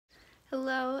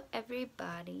Hello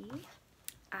everybody.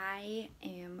 I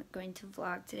am going to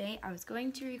vlog today. I was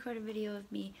going to record a video of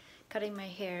me cutting my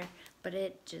hair, but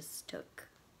it just took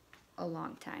a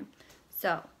long time.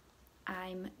 So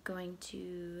I'm going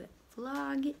to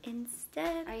vlog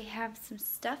instead. I have some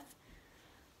stuff.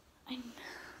 I'm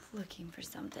looking for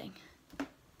something. Oh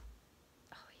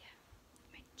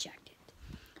yeah, my jacket.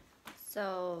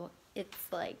 So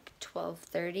it's like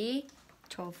 12:30,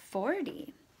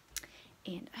 12:40.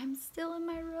 And I'm still in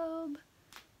my robe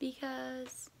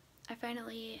because I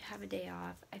finally have a day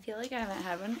off. I feel like I haven't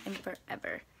had one in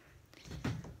forever.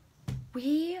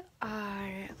 We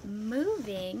are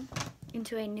moving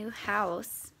into a new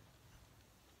house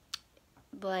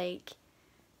like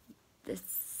the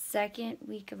second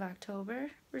week of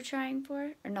October we're trying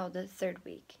for. Or no, the third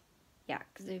week. Yeah,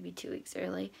 because it would be 2 weeks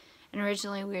early. And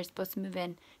originally we were supposed to move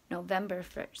in November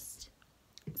 1st.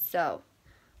 So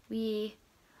we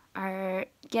are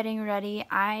getting ready.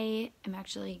 I am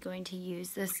actually going to use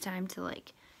this time to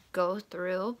like go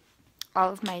through all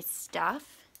of my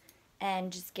stuff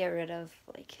and just get rid of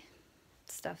like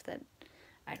stuff that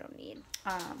I don't need.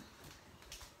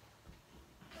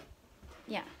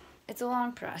 Yeah, it's a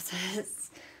long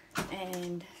process.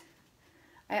 And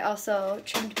I also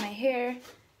trimmed my hair,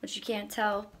 which you can't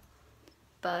tell,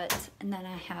 and then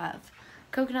I have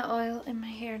coconut oil in my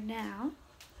hair now,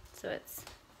 so it's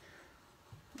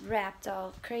wrapped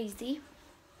all crazy.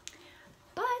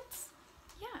 But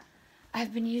yeah,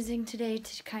 I've been using today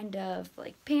to kind of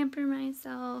like pamper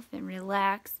myself and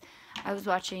relax. I was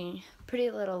watching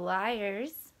Pretty Little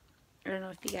Liars. I don't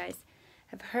know if you guys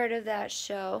have heard of that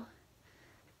show,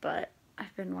 but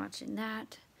I've been watching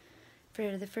that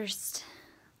for the first,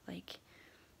 like,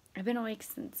 I've been awake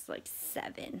since like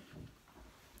 7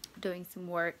 doing some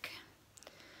work.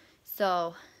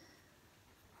 So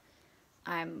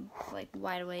I'm like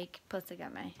wide awake, plus I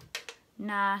got my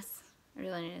NOS. I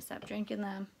really need to stop drinking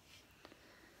them.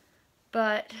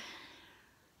 But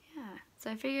yeah,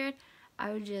 so I figured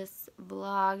I would just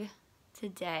vlog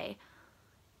today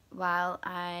while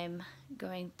I'm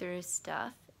going through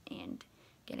stuff and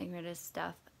getting rid of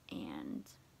stuff, and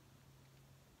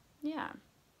yeah,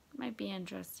 might be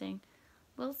interesting.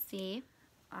 We'll see.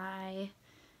 I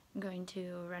I'm going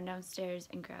to run downstairs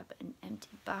and grab an empty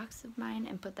box of mine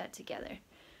and put that together.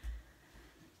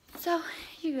 So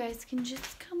you guys can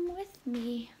just come with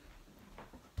me.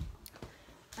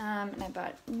 And I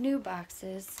bought new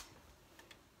boxes,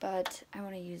 but I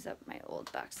want to use up my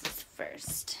old boxes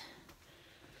first.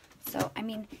 So, I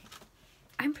mean,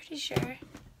 I'm pretty sure.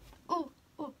 Oh,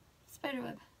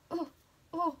 spiderweb.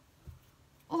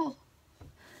 Oh.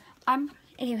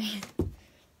 Anyways.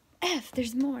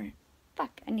 There's more.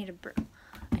 Fuck, I need a broom.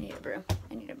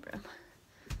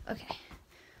 Okay.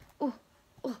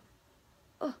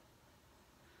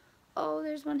 Oh,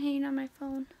 there's one hanging on my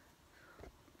phone.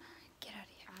 Get out of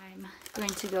here. I'm going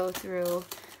to go through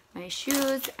my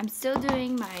shoes. I'm still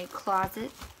doing my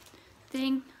closet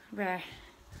thing where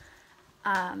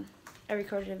I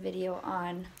recorded a video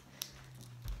on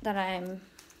that God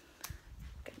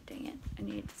dang it, I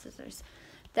need scissors.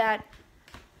 That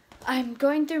I'm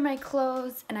going through my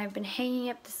clothes and I've been hanging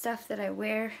up the stuff that I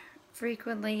wear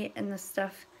frequently, and the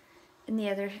stuff in the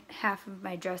other half of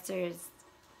my dresser is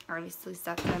obviously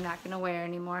stuff that I'm not going to wear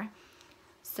anymore.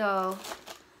 So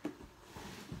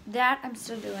that I'm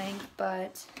still doing,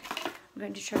 but I'm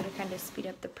going to try to kind of speed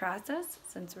up the process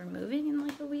since we're moving in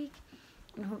like a week,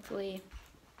 and hopefully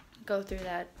go through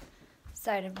that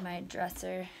side of my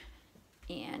dresser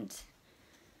and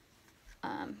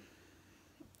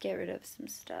get rid of some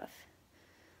stuff.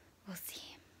 We'll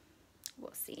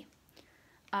see.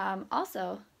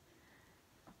 Also,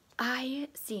 I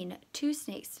seen 2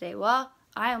 snakes today. Well,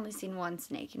 I only seen 1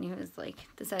 snake, and he was like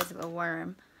the size of a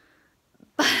worm,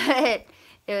 but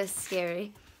it was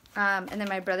scary. And then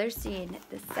my brother seen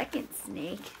the 2nd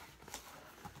snake.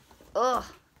 Ugh,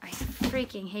 I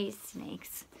freaking hate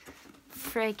snakes.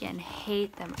 Freaking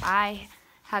hate them. I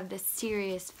have this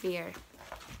serious fear.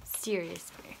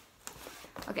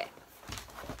 Okay,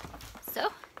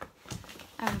 so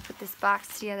I'm gonna put this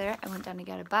box together. I went down to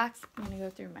get a box. I'm gonna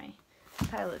go through my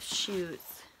pile of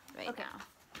shoes right now.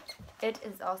 It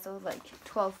is also like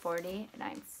 12:40 and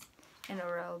I'm in a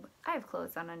robe. I have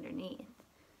clothes on underneath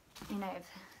and I have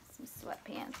some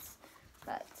sweatpants,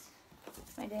 but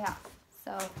it's my day off,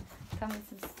 so come in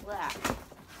some slack.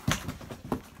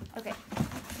 Okay,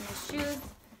 and the shoes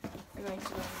are going to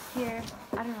go in here.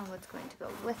 I don't know what's going to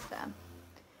go with them.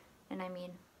 And I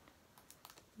mean,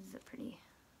 this is a pretty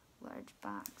large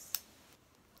box.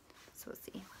 So we'll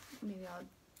see. Maybe I'll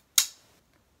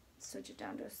switch it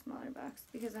down to a smaller box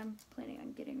because I'm planning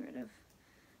on getting rid of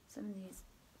some of these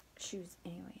shoes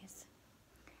anyways.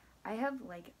 I have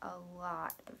like a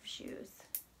lot of shoes.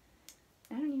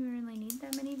 I don't even really need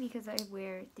that many because I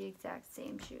wear the exact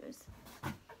same shoes.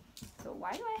 So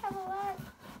why do I have a lot?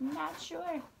 I'm not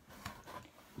sure.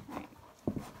 Alright,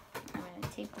 I'm going to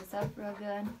tape this up real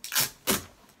good.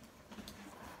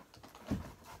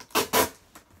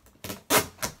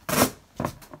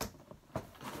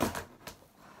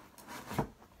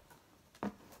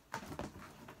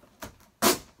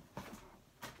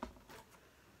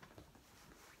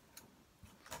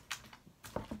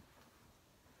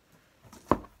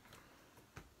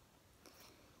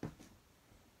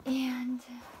 And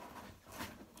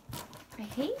I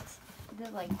hate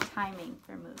the timing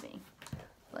for moving.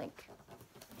 Like,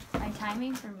 my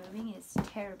timing for moving is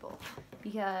terrible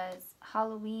because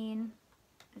Halloween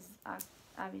is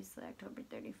obviously October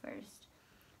 31st.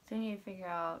 So I need to figure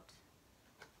out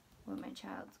what my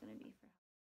child's gonna be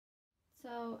for.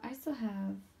 So I still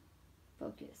have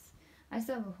focus. I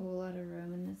still have a whole lot of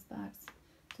room in this box.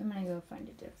 So I'm gonna go find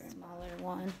a different, smaller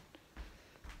one.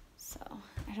 So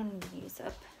I don't need to use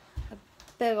up a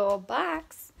big old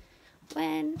box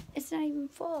when it's not even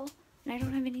full and I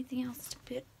don't have anything else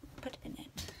to put in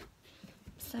it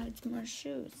besides more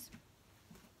shoes.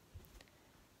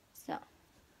 So,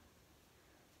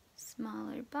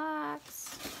 smaller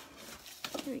box.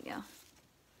 Here we go.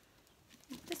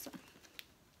 This one.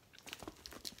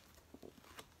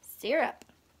 Syrup.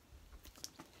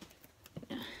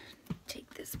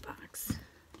 Take this box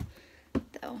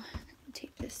though.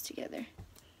 Tape this together.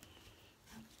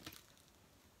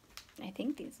 I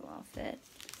think these will all fit.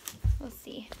 We'll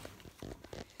see.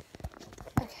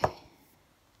 Okay.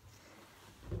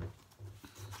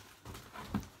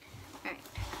 Alright.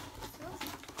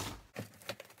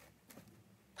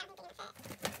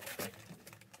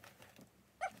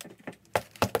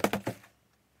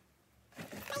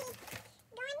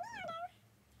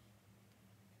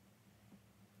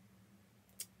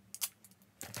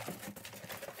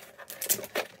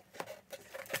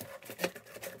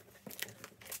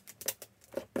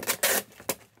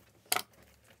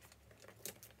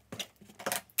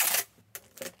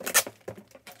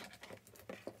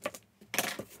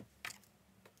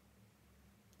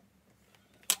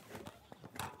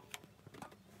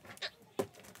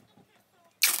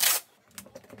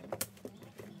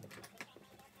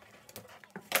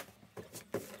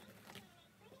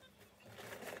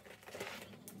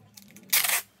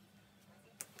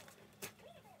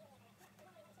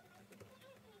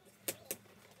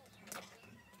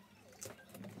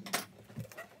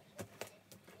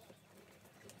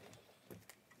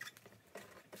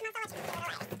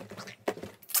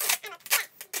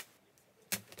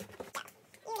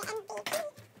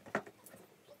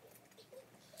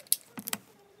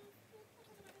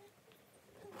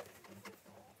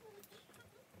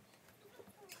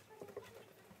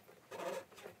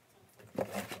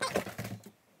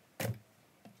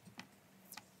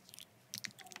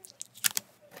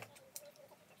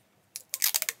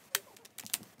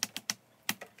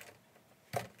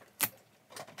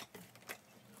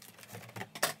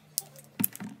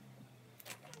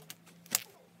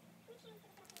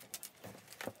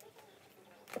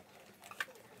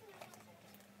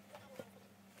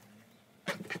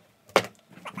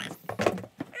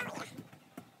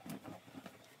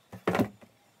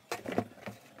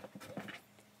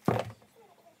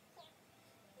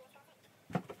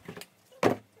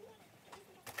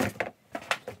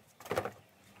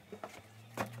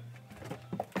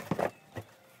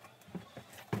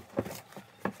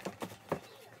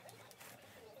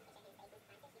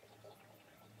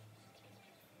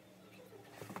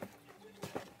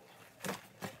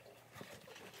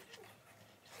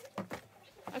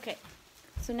 Okay,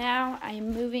 so now I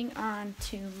am moving on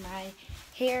to my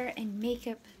hair and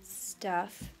makeup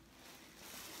stuff.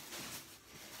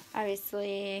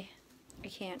 Obviously, I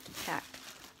can't pack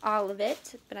all of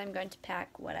it, but I'm going to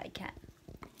pack what I can.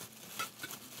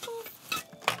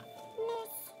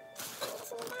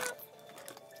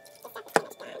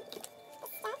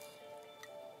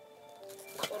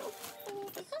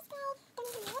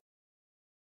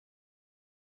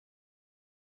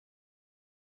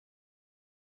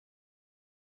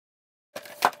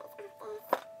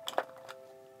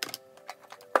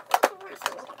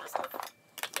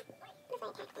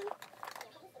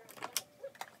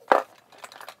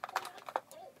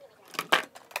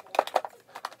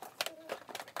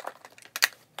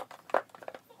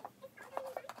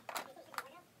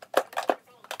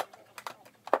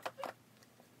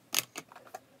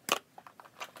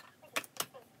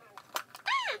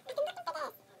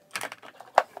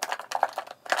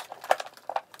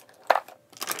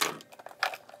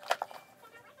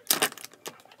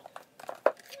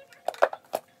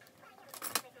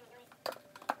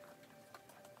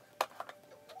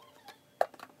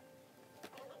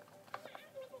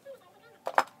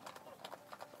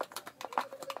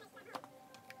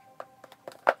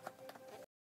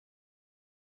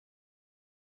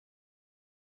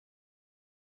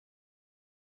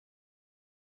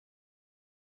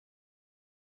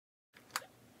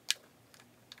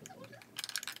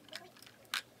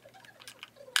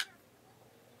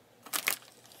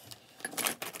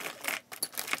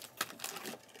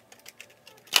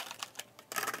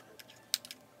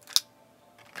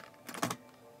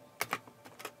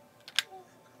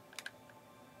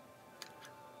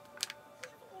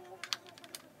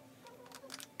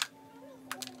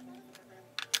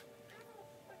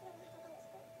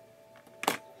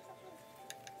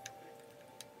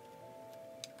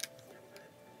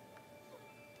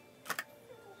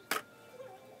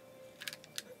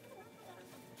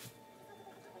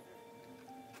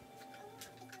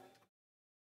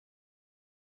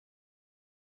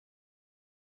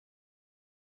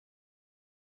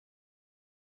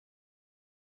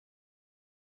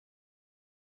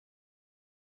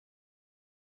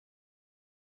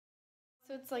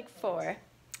 So it's like 4.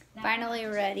 Finally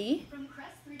ready.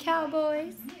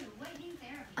 Cowboys.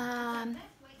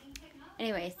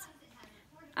 Anyways,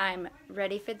 I'm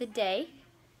ready for the day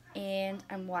and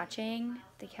I'm watching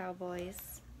the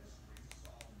Cowboys,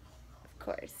 of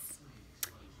course.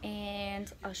 And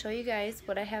I'll show you guys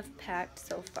what I have packed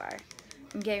so far.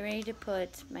 I'm getting ready to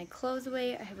put my clothes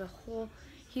away. I have a whole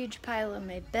huge pile on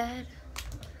my bed.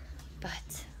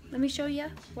 But let me show you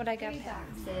what I got packed.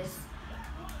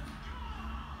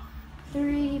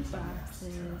 3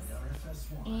 boxes.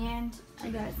 And I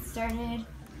got started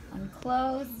on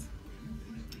clothes,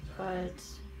 but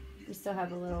we still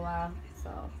have a little while, so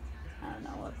I don't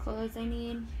know what clothes I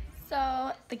need.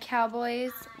 So the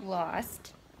Cowboys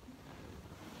lost.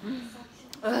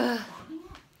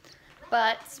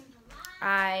 But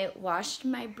I washed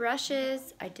my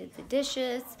brushes, I did the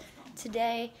dishes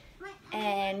today,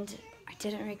 and I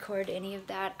didn't record any of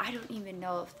that. I don't even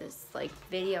know if this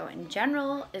video in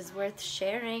general is worth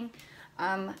sharing.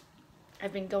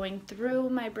 I've been going through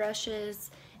my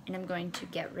brushes and I'm going to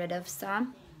get rid of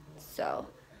some. So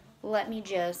let me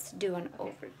just do an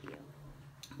overview.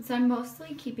 So I'm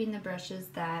mostly keeping the brushes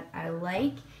that I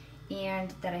like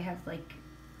and that I have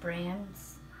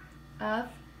brands of.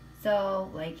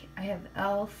 So I have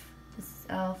e.l.f. This is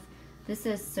e.l.f. This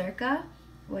is Circa,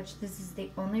 which this is the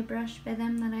only brush by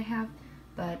them that I have,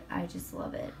 but I just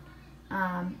love it.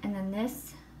 And then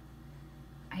this,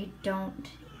 I don't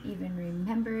even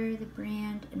remember the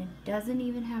brand, and it doesn't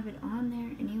even have it on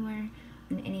there anywhere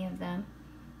in any of them.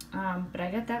 But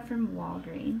I got that from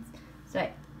Walgreens, so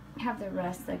I have the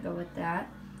rest that go with that.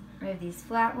 I have these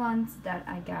flat ones that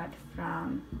I got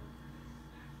from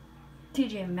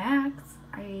TJ Maxx.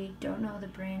 I don't know the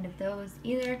brand of those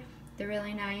either. They're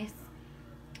really nice.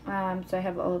 So I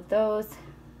have all of those.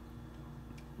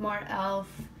 More e.l.f.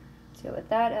 to go with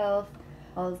that e.l.f.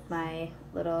 All of my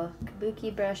little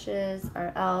kabuki brushes are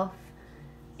e.l.f.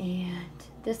 And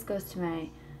this goes to my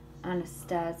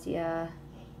Anastasia.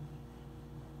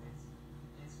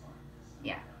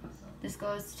 Yeah, this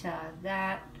goes to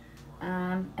that.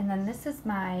 And then this is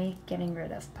my getting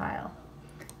rid of pile.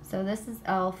 So this is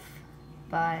e.l.f.,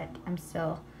 but I'm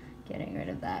still getting rid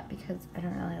of that because I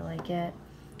don't really like it.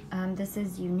 This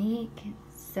is Unique,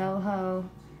 Soho.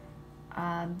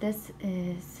 This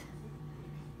is,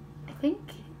 I think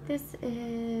this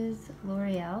is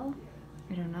L'Oreal.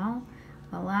 I don't know.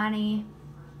 Milani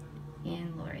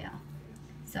and L'Oreal.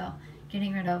 So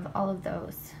getting rid of all of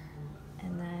those.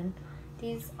 And then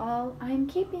these all I'm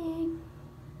keeping.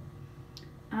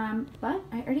 But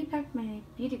I already packed my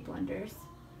beauty blenders,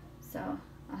 so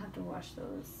I'll have to wash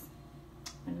those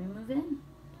when we move in.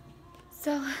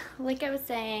 So, like I was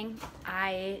saying,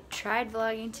 I tried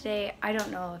vlogging today. I don't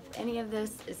know if any of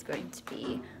this is going to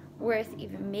be worth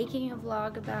even making a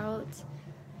vlog about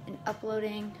and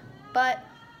uploading, but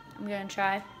I'm gonna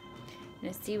try. I'm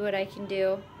gonna see what I can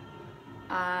do.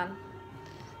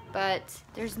 But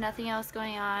there's nothing else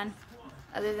going on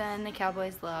other than the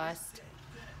Cowboys lost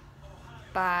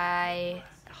by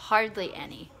hardly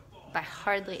any. By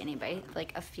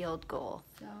a field goal.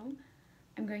 So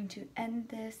I'm going to end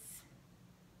this.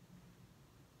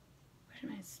 Where did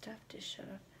my stuff just shut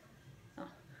up? Oh.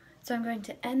 So I'm going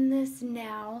to end this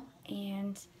now,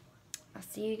 and I'll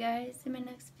see you guys in my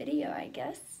next video, I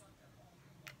guess.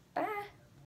 Bye.